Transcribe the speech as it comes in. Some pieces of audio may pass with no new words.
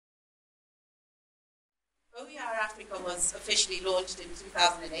OER Africa was officially launched in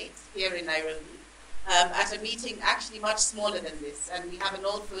 2008 here in Nairobi at a meeting actually much smaller than this. And we have an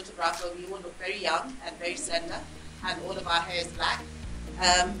old photograph where we all look very young and very slender and all of our hair is black.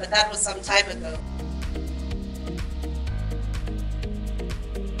 But that was some time ago.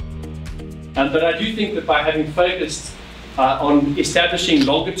 But I do think that by having focused on establishing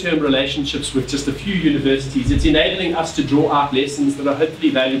longer-term relationships with just a few universities, it's enabling us to draw out lessons that are hopefully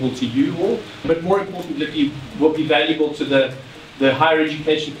valuable to you all, but more importantly, will be valuable to the higher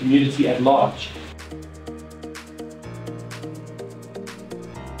education community at large.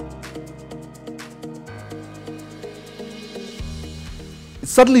 It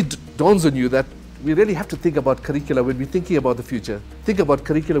suddenly dawns on you that we really have to think about curricula when we're thinking about the future. Think about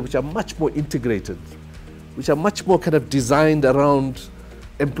curricula which are much more integrated, which are much more kind of designed around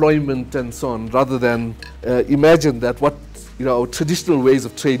employment and so on, rather than imagine that what our traditional ways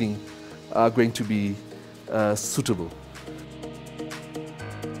of training are going to be suitable.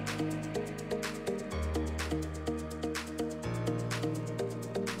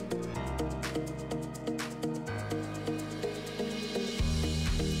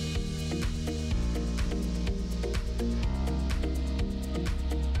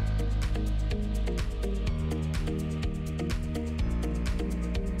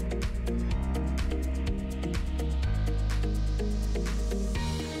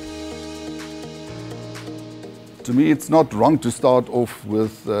 To me, it's not wrong to start off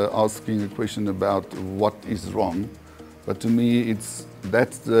with asking a question about what is wrong, but to me,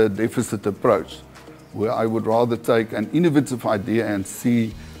 that's the deficit approach, where I would rather take an innovative idea and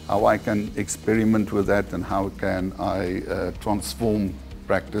see how I can experiment with that and how can I transform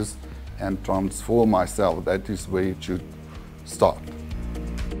practice and transform myself. That is where it should start.